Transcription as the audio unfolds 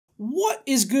What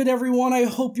is good, everyone? I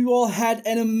hope you all had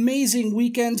an amazing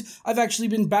weekend. I've actually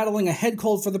been battling a head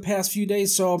cold for the past few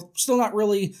days, so I'm still not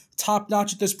really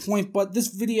top-notch at this point, but this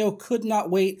video could not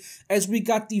wait as we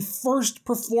got the first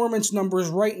performance numbers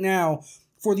right now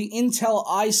for the Intel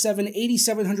i7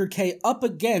 8700K up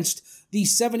against the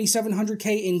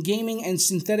 7700K in gaming and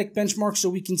synthetic benchmarks, so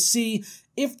we can see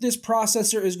if this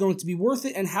processor is going to be worth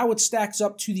it and how it stacks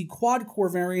up to the quad-core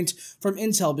variant from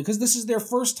Intel, because this is their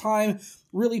first time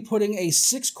really putting a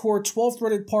 6-core,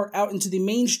 12-threaded part out into the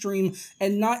mainstream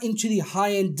and not into the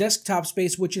high-end desktop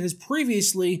space, which it has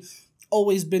previously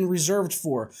always been reserved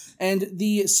for. And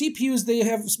the CPUs, they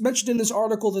have mentioned in this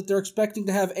article that they're expecting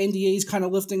to have NDAs kind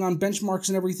of lifting on benchmarks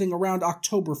and everything around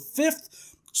October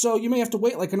 5th. So you may have to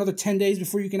wait like another 10 days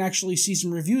before you can actually see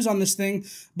some reviews on this thing.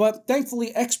 But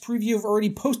thankfully, XPreview have already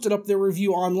posted up their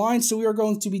review online, so we are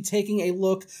going to be taking a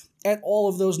look at all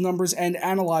of those numbers and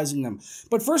analyzing them.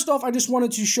 But first off, I just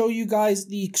wanted to show you guys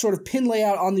the sort of pin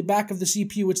layout on the back of the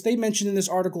CPU, which they mentioned in this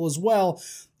article as well,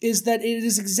 is that it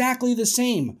is exactly the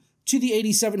same to the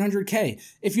 8700K.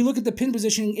 If you look at the pin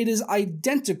positioning, it is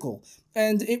identical.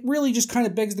 And it really just kind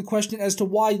of begs the question as to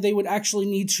why they would actually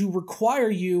need to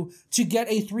require you to get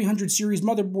a 300 series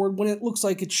motherboard when it looks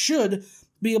like it should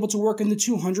be able to work in the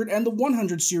 200 and the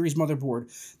 100 series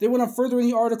motherboard. They went on further in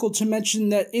the article to mention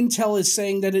that Intel is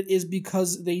saying that it is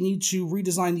because they need to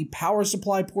redesign the power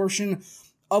supply portion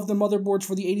of the motherboards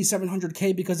for the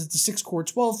 8700K because it's a 6-core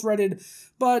 12-threaded,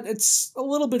 but it's a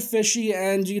little bit fishy,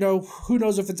 and, you know, who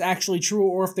knows if it's actually true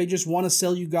or if they just want to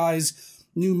sell you guys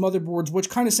new motherboards, which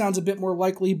kind of sounds a bit more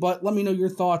likely, but let me know your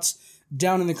thoughts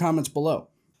down in the comments below.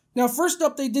 Now, first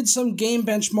up, they did some game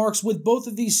benchmarks with both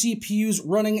of these CPUs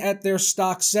running at their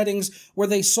stock settings, where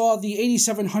they saw the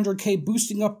 8700K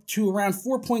boosting up to around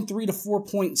 4.3 to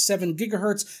 4.7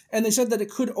 gigahertz, and they said that it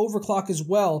could overclock as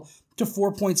well to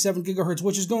 4.7 gigahertz,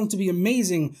 which is going to be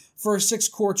amazing for a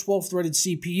 6-core 12-threaded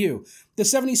CPU. The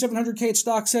 7700K at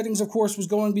stock settings, of course, was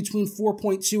going between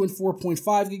 4.2 and 4.5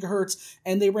 gigahertz,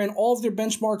 and they ran all of their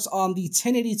benchmarks on the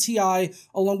 1080 Ti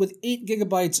along with 8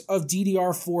 gigabytes of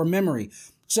DDR4 memory.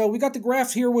 So we got the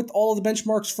graph here with all of the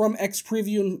benchmarks from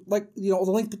XPreview, and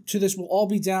the link to this will all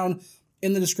be down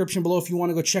in the description below if you want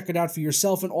to go check it out for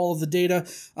yourself and all of the data.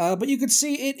 But you can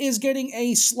see it is getting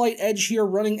a slight edge here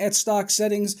running at stock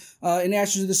settings. In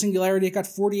Ashes of the Singularity, it got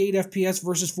 48 FPS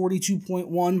versus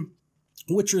 42.1.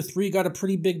 Witcher 3 got a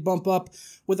pretty big bump up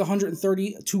with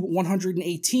 130 to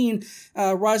 118.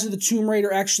 Rise of the Tomb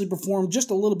Raider actually performed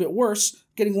just a little bit worse,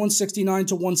 getting 169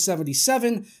 to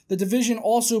 177. The Division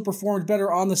also performed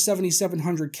better on the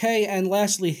 7700K. And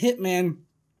lastly, Hitman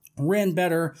ran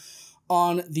better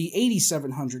on the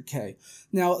 8700K.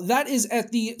 Now, that is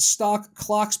at the stock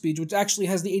clock speed, which actually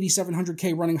has the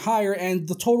 8700K running higher, and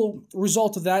the total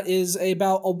result of that is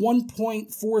about a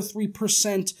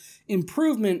 1.43%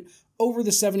 improvement over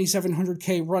the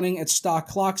 7700K running at stock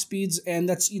clock speeds, and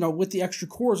that's, with the extra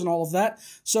cores and all of that.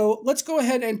 So let's go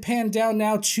ahead and pan down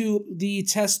now to the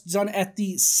test done at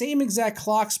the same exact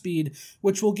clock speed,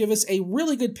 which will give us a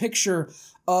really good picture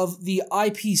of the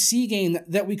IPC gain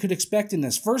that we could expect in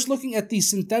this. First, looking at the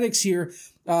synthetics here,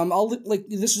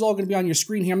 this is all going to be on your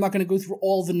screen here. I'm not going to go through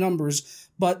all the numbers,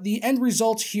 but the end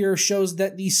result here shows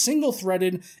that the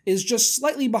single-threaded is just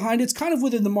slightly behind. It's kind of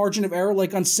within the margin of error.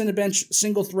 Like on Cinebench,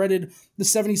 single-threaded, the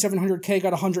 7700K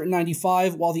got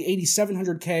 195, while the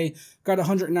 8700K got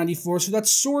 194. So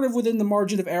that's sort of within the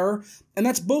margin of error, and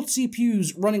that's both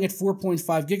CPUs running at 4.5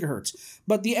 gigahertz.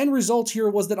 But the end result here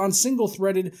was that on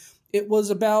single-threaded, it was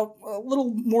about a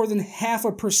little more than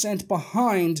 0.5%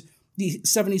 behind the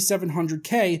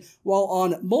 7700K, while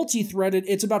on multi-threaded,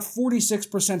 it's about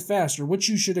 46% faster, which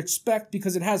you should expect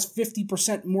because it has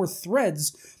 50% more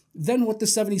threads than what the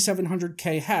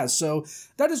 7700K has. So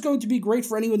that is going to be great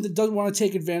for anyone that doesn't want to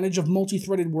take advantage of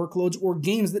multi-threaded workloads or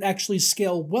games that actually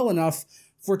scale well enough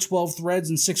for 12 threads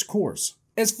and 6 cores.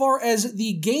 As far as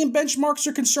the game benchmarks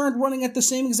are concerned, running at the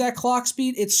same exact clock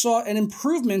speed, it saw an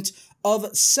improvement of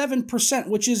 7%,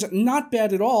 which is not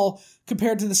bad at all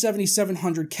compared to the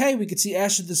 7700K. We could see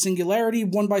Ashes of the Singularity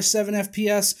won by 7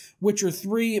 FPS, Witcher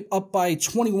 3 up by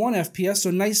 21 FPS,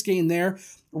 so nice gain there.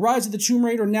 Rise of the Tomb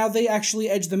Raider, now they actually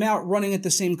edged them out running at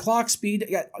the same clock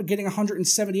speed, getting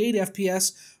 178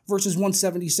 FPS versus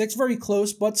 176. Very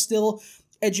close, but still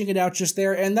edging it out just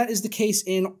there, and that is the case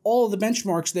in all of the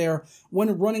benchmarks there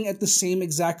when running at the same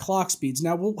exact clock speeds.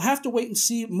 Now, we'll have to wait and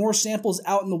see more samples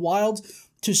out in the wild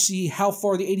to see how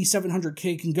far the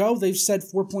 8700K can go. They've said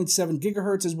 4.7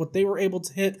 gigahertz is what they were able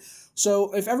to hit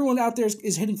So if everyone out there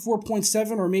is hitting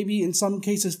 4.7 or maybe in some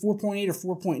cases 4.8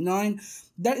 or 4.9,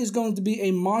 that is going to be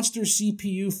a monster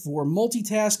CPU for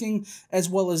multitasking as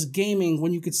well as gaming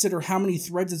when you consider how many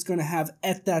threads it's going to have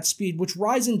at that speed, which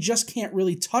Ryzen just can't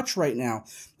really touch right now.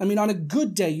 I mean, on a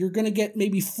good day, you're going to get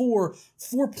maybe 4.1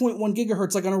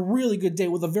 gigahertz, like on a really good day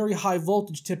with a very high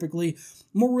voltage typically.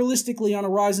 More realistically, on a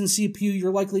Ryzen CPU,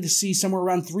 you're likely to see somewhere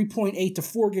around 3.8 to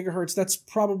 4 gigahertz. That's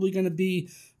probably going to be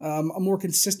a more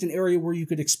consistent area where you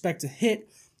could expect to hit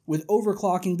with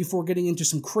overclocking before getting into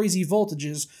some crazy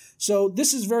voltages. So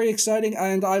this is very exciting,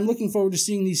 and I'm looking forward to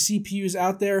seeing these CPUs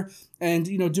out there and,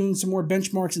 you know, doing some more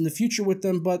benchmarks in the future with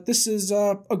them. But this is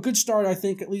a good start, I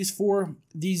think, at least for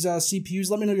these CPUs.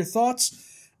 Let me know your thoughts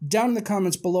down in the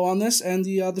comments below on this, and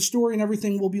the story and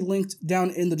everything will be linked down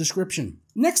in the description.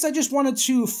 Next, I just wanted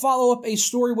to follow up a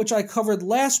story which I covered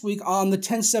last week on the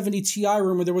 1070 Ti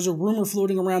rumor. There was a rumor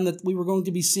floating around that we were going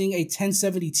to be seeing a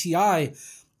 1070 Ti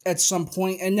at some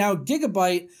point, and now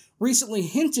Gigabyte recently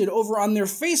hinted over on their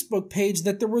Facebook page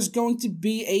that there was going to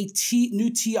be a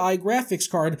new TI graphics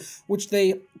card, which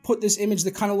they put this image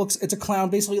that kind of looks, it's a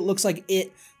clown, basically it looks like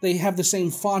it. They have the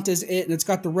same font as it, and it's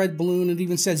got the red balloon, it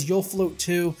even says you'll float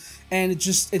too, and it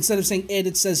just, instead of saying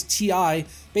it says TI,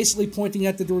 basically pointing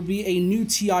out that there would be a new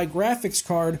TI graphics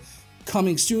card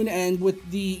coming soon, and with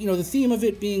the, you know, the theme of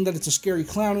it being that it's a scary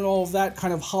clown and all of that,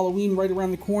 kind of Halloween right around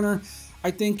the corner, I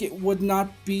think it would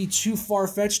not be too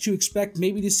far-fetched to expect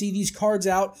maybe to see these cards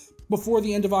out before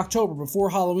the end of October, before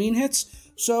Halloween hits.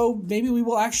 So maybe we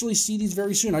will actually see these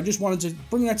very soon. I just wanted to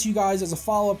bring that to you guys as a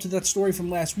follow-up to that story from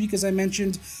last week, as I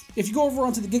mentioned. If you go over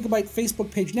onto the Gigabyte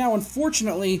Facebook page now,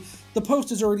 unfortunately, the post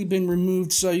has already been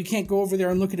removed, so you can't go over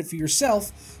there and look at it for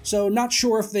yourself. So not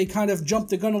sure if they kind of jumped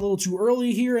the gun a little too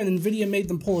early here and NVIDIA made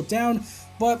them pull it down,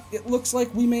 but it looks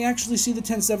like we may actually see the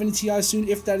 1070 Ti soon,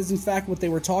 if that is in fact what they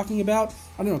were talking about.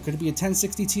 I don't know, could it be a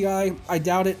 1060 Ti? I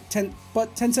doubt it, but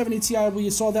 1070 Ti, we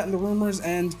saw that in the rumors,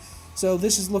 and so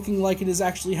this is looking like it is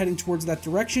actually heading towards that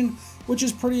direction, which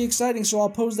is pretty exciting. So I'll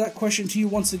pose that question to you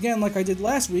once again, like I did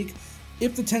last week.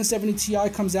 If the 1070 Ti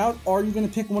comes out, are you going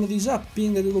to pick one of these up?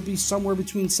 Being that it'll be somewhere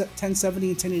between 1070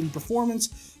 and 1080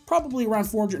 performance, probably around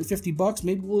 $450.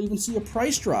 Maybe we'll even see a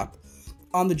price drop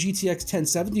on the GTX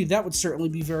 1070. That would certainly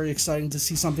be very exciting to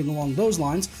see something along those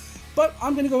lines. But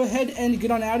I'm going to go ahead and get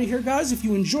on out of here, guys. If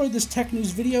you enjoyed this tech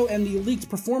news video and the leaked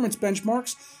performance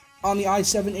benchmarks on the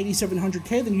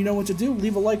i7-8700K, then you know what to do.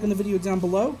 Leave a like on the video down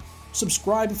below.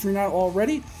 Subscribe if you're not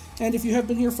already. And if you have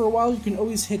been here for a while, you can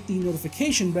always hit the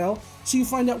notification bell so you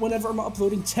find out whenever I'm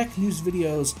uploading tech news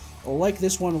videos like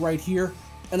this one right here.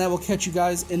 And I will catch you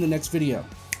guys in the next video.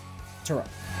 Ta-ra.